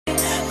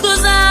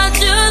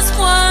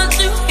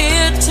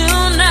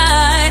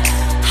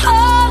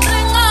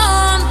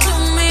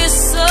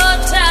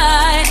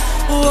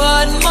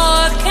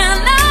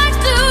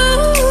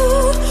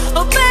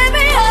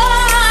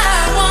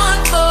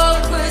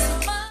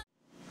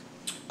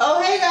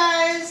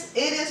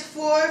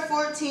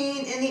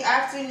4:14 in the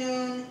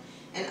afternoon,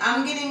 and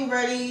I'm getting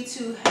ready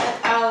to head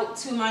out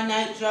to my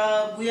night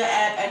job. We are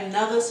at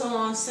another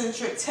Salon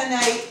Centric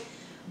tonight,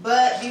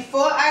 but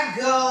before I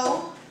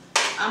go,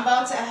 I'm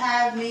about to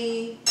have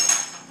me,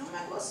 I'm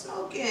like, what's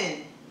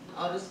smoking?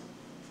 Oh, this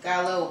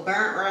got a little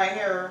burnt right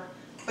here.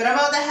 But I'm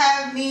about to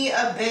have me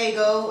a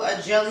bagel,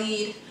 a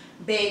jellied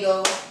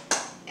bagel,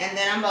 and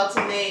then I'm about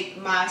to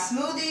make my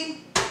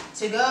smoothie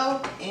to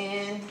go,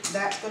 and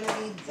that's gonna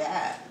be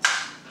that.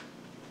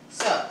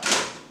 So,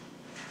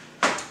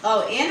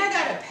 oh, and I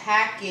got a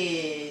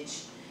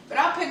package, but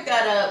I'll pick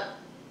that up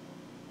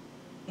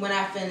when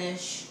I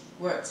finish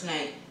work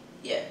tonight.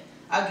 Yeah,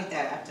 I'll get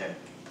that after.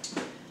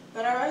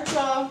 But alright,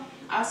 y'all,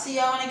 I'll see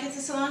y'all when I get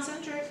to Salon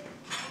Centric.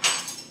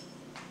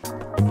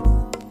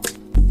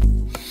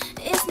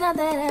 It's not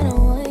that I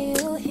don't want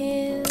you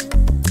here.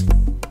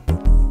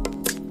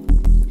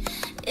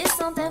 It's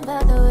something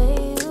about the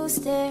way you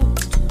stare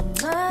into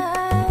my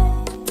eyes.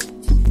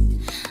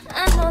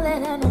 I know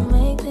that I don't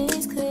make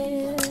things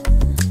clear.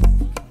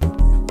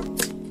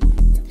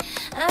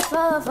 I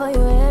fall for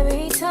you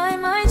every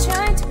time I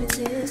try to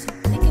resist.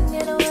 We can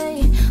get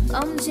away.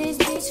 Chase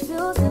beach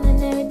views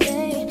and every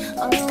day.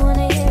 All I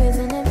wanna hear is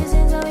an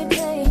episode how we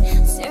play.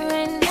 Sit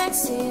right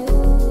next to you.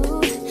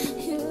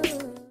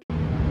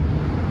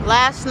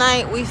 Last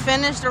night we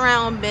finished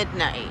around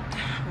midnight.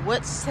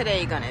 What's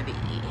today gonna be?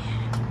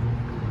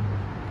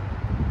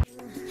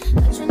 I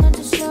try not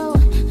to show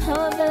how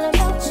I feel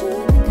about you.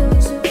 Think I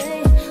wish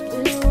away.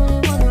 Really wanna,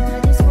 I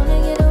just wanna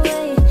get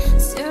away.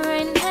 Sit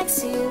right next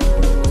to you.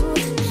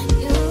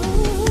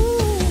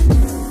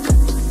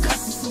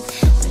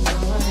 When I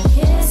wanna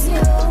kiss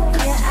you,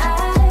 yeah,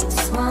 I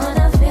just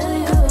wanna feel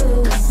you,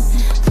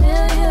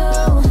 feel you.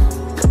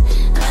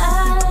 I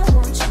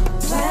want you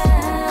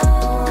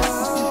around,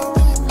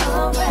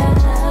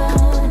 around.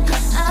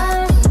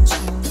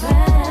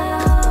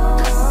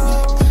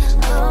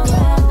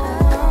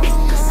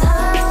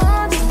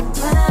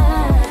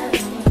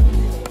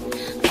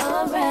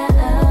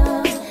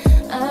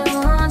 I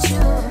want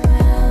you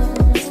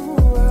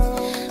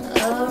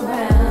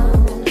around,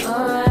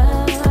 around.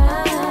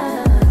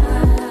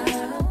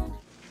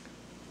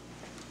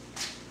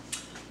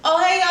 Oh,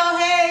 hey, y'all,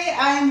 hey,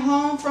 I am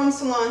home from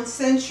Salon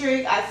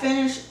Centric. I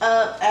finished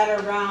up at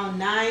around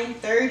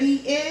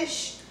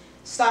 9:30-ish,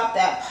 stopped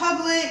at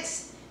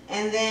Publix,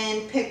 and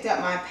then picked up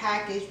my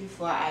package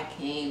before I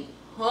came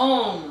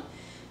home.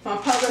 From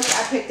Publix,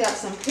 I picked up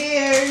some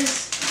pears,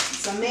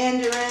 some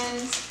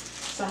mandarins,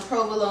 some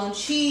provolone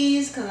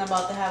cheese, because I'm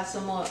about to have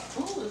some more,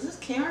 oh, is this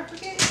camera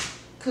crooked?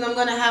 Because I'm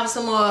going to have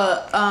some more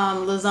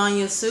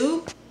lasagna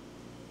soup,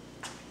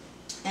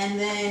 and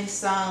then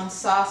some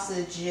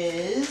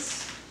sausages.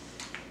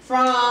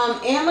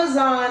 From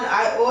Amazon,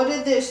 I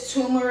ordered this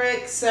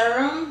turmeric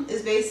serum.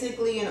 It's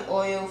basically an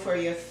oil for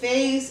your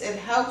face. It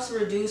helps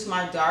reduce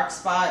my dark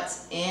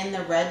spots and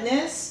the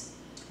redness.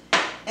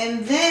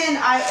 And then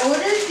I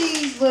ordered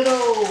these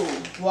little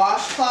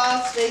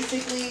washcloths,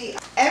 basically.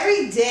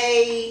 Every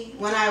day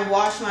when I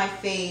wash my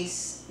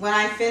face, when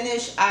I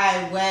finish,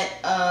 I wet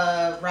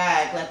a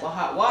rag, like with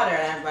hot water,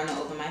 and I run it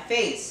over my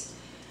face.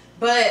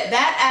 But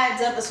that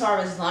adds up as far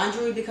as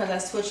laundry because I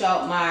switch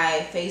out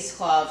my face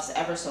cloths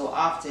ever so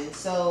often.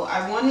 So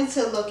I wanted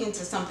to look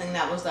into something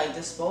that was like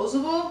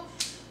disposable.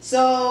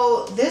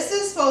 So this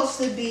is supposed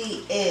to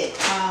be it.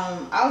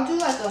 I'll do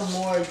like a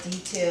more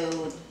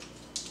detailed.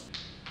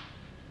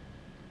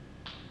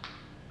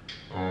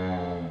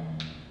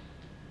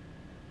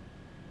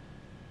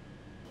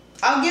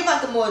 I'll give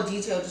like a more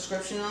detailed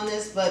description on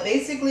this, but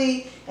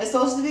basically it's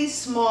supposed to be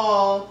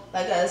small,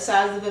 like the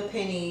size of a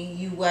penny.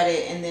 You wet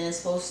it and then it's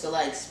supposed to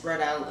like spread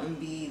out and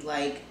be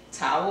like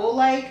towel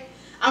like.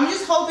 I'm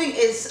just hoping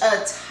it's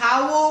a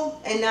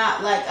towel and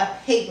not like a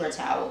paper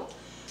towel,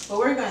 but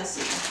we're gonna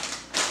see,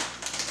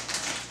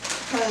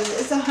 because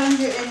it's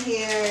 100 in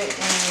here,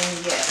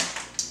 and yeah,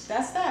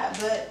 that's that.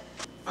 But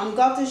I'm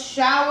about to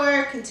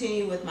shower,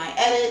 continue with my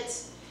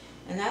edits,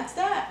 and that's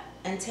that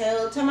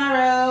until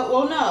tomorrow.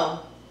 Well,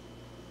 no.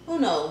 Who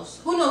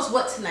knows? Who knows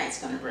what tonight's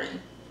gonna bring?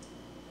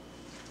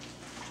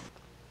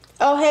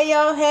 Oh, hey,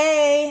 y'all,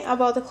 hey. I'm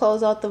about to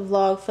close out the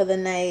vlog for the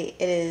night.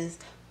 It is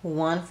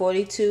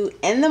 1:42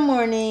 in the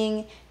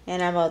morning,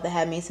 and I'm about to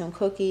have me some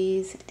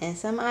cookies and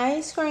some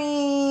ice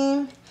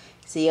cream.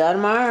 See y'all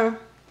tomorrow.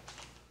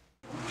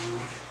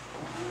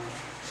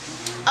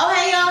 Oh,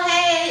 hey, y'all,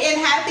 hey,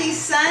 and happy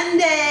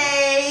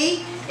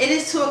Sunday. It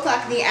is 2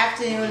 o'clock in the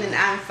afternoon, and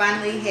I'm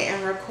finally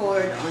hitting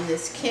record on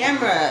this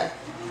camera.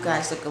 You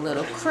guys look a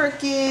little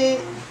crooked,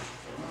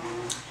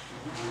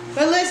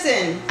 but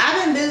listen,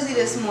 I've been busy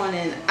this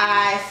morning.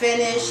 I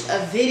finished a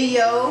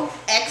video,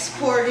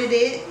 exported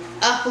it,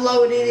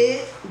 uploaded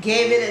it,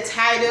 gave it a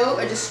title,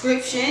 a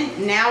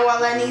description. Now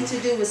all I need to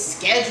do is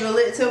schedule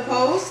it to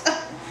post.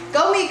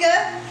 Go,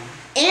 Mika.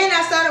 And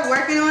I started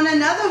working on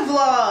another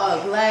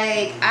vlog.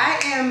 Like, I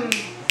am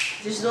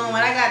just doing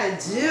what I gotta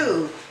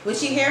do. What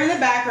you hear in the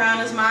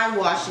background is my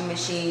washing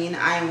machine.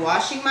 I am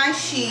washing my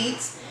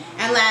sheets.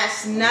 And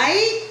last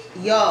night,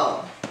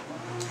 yo,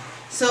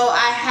 So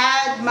I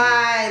had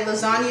my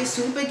lasagna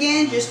soup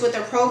again, just with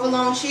the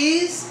provolone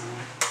cheese.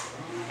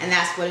 And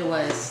that's what it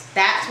was.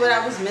 That's what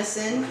I was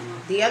missing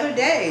the other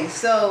day.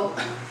 So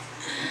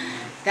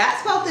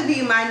that's about to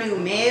be my new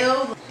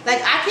meal.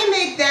 Like, I can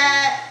make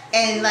that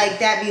and like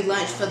that be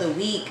lunch for the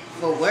week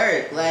for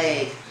work.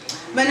 Like,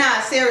 but nah,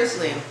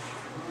 seriously.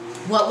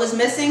 What was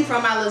missing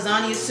from my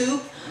lasagna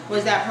soup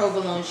was that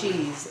provolone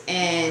cheese.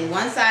 And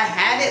once I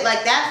had it,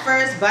 like that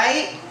first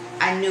bite,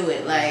 I knew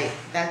it. Like,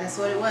 that's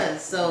what it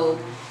was. So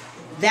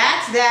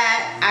that's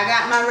that. I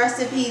got my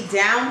recipe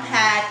down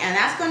pat, and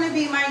that's gonna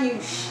be my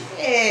new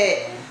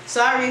shit.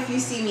 Sorry if you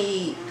see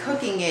me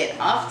cooking it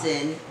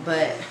often,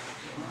 but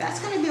that's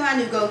gonna be my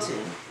new go-to.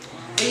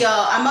 But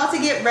y'all, I'm about to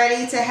get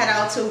ready to head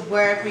out to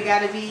work. We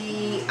gotta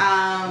be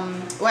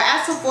we're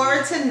at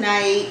Sephora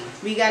tonight.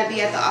 We gotta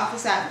be at the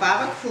office at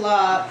 5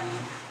 o'clock.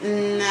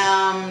 And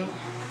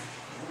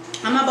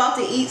I'm about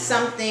to eat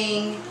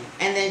something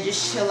and then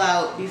just chill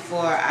out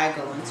before I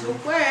go into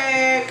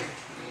work.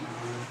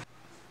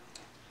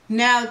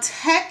 Now,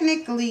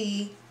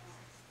 technically,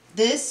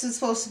 this is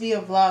supposed to be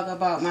a vlog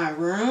about my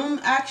room,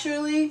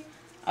 actually.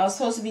 I was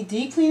supposed to be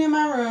deep cleaning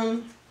my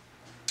room,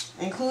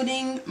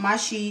 including my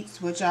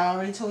sheets, which I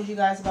already told you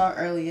guys about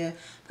earlier.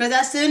 Because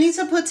I still need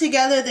to put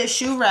together the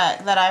shoe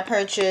rack that I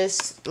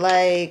purchased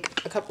like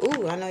a couple,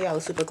 ooh, I know y'all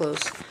are super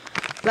close.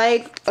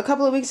 Like a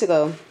couple of weeks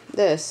ago.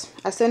 This.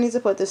 I still need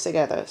to put this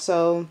together.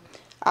 So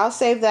I'll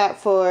save that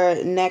for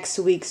next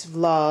week's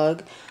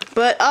vlog.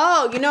 But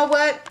oh, you know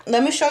what?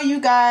 Let me show you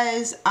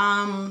guys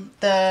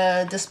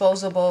the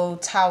disposable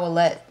towel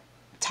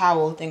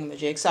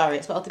thingamajig. Sorry,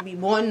 it's about to be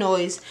more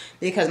noise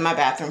because of my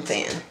bathroom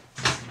fan.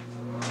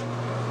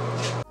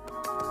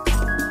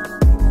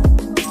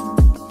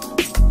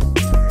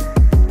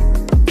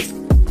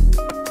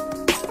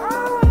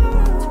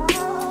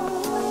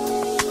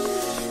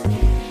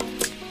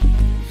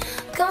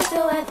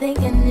 I think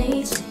I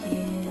need you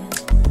here.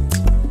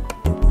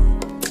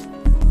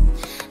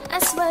 I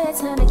swear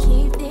it's hard to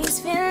keep these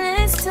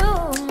feelings to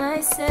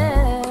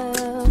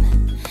myself.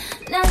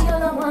 Now you're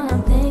the one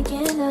I'm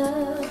thinking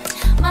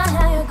of. My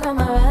higher ground,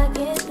 my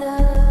rocket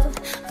love.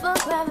 For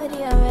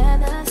gravity, I'd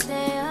rather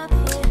stay up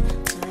here.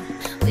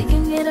 We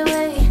can get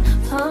away.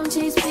 Palm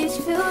trees, beach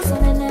views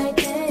on a night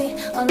day.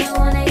 All I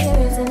wanna hear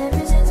is an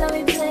visions how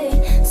we play.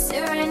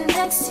 Sit right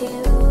next to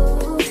you.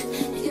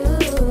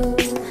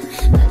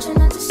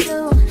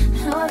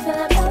 How I feel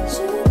about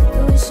you,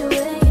 you wish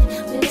away.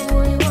 Really,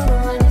 really wanna,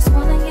 I just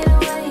wanna get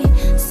away.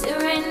 Sit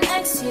right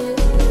next to you.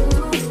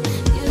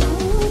 I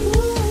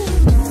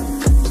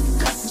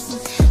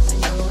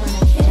don't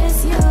wanna kiss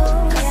you,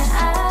 yeah,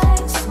 I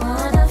just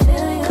wanna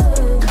feel you.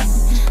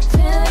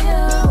 Feel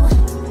you.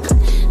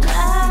 I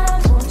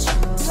want you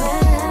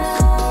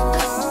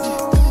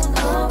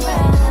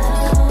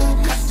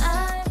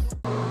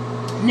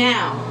around.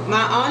 Now,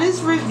 my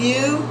honest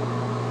review,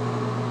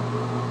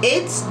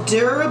 it's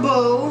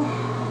durable.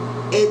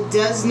 It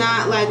does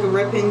not like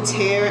rip and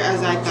tear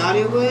as I thought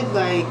it would.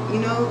 Like, you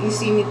know, you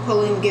see me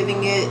pulling,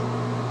 giving it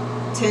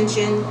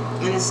tension,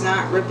 and it's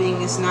not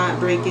ripping, it's not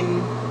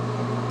breaking.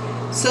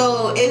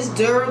 So it's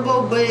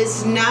durable, but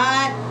it's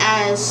not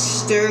as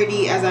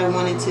sturdy as I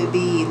want it to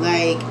be.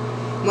 Like,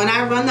 when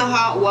I run the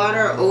hot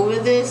water over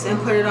this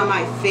and put it on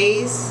my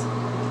face,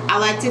 I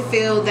like to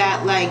feel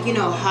that, like, you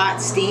know,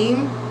 hot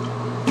steam,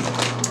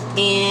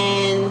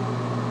 and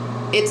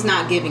it's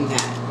not giving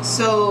that.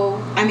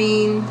 So, I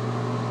mean,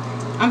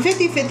 I'm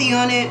 50-50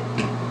 on it.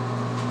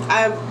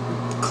 I've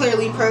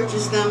clearly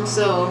purchased them,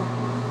 so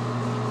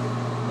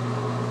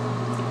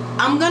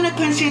I'm gonna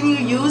continue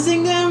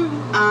using them,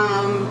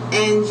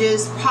 and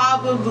just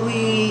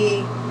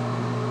probably,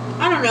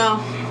 I don't know,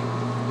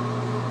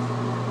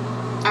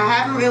 I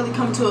haven't really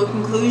come to a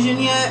conclusion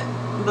yet,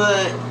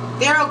 but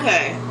they're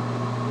okay,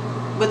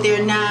 but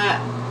they're not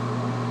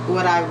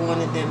what I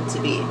wanted them to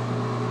be.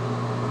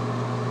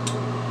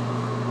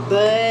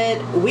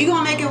 But we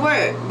gonna make it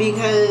work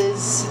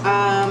because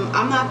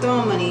I'm not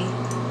throwing money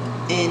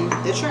in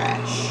the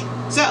trash.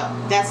 So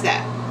that's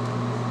that.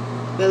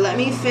 But let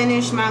me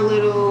finish my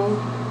little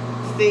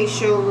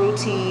facial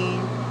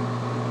routine.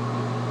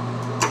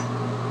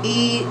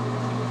 Eat.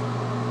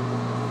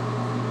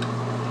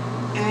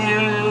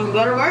 And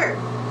go to work.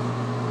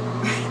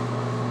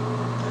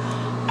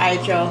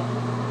 Alright, y'all.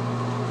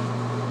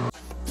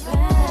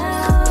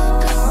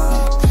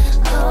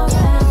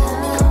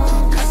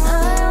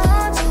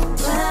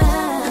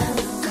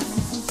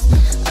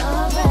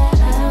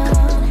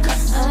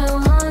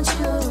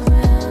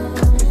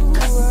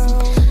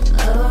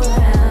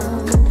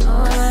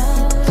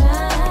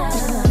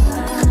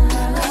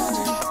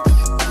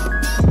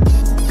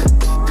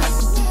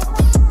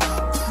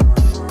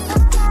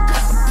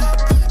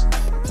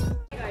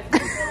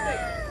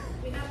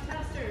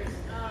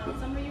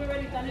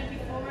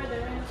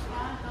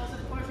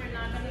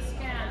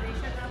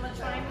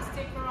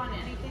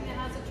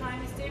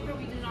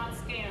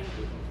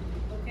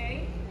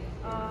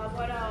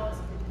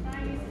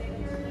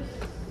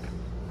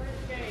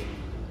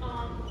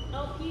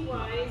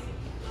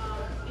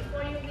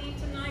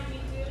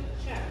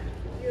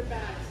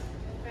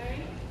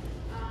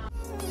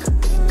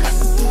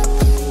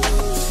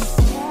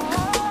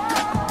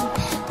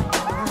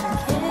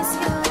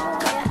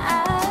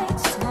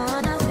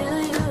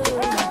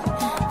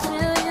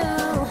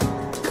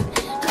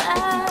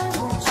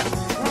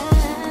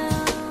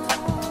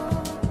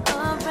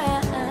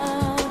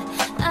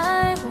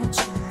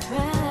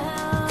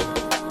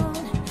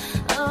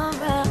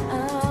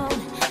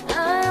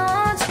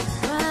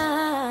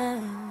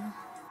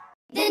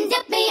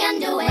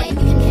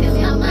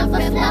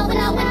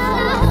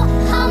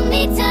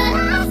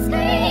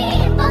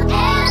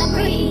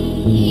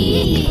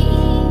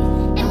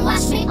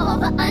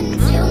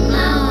 until